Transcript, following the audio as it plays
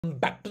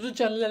Back to the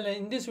channel, and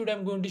in this video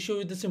I'm going to show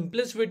you the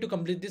simplest way to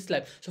complete this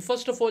lab. So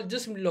first of all,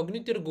 just simply log in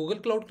with your Google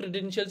Cloud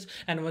credentials,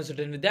 and once you're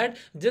done with that,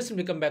 just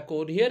simply come back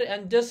over here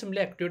and just simply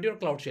activate your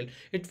Cloud Shell.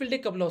 It will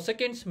take a couple of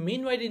seconds.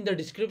 Meanwhile, in the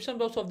description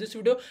box of this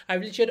video I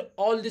will share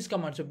all these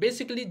commands. So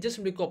basically just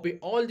simply copy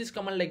all these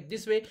commands like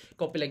this way,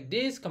 copy like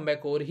this, come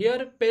back over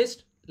here,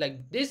 paste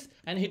like this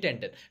and hit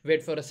enter.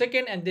 Wait for a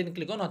second and then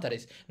click on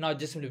authorize. Now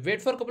just simply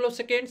wait for a couple of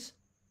seconds.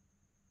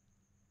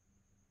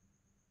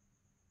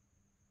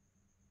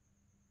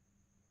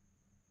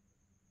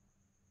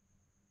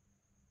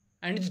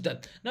 And it's done.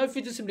 Now if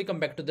you just simply come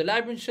back to the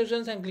lab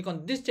instructions and click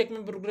on this check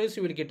my progress,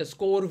 you will get a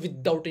score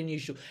without any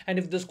issue. And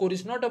if the score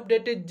is not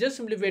updated, just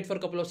simply wait for a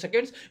couple of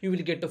seconds, you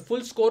will get a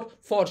full score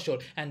for sure.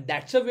 And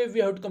that's the way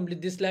we have to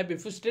complete this lab.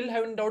 If you still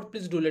have any doubt,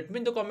 please do let me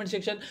in the comment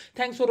section.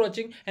 Thanks for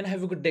watching and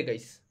have a good day,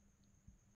 guys.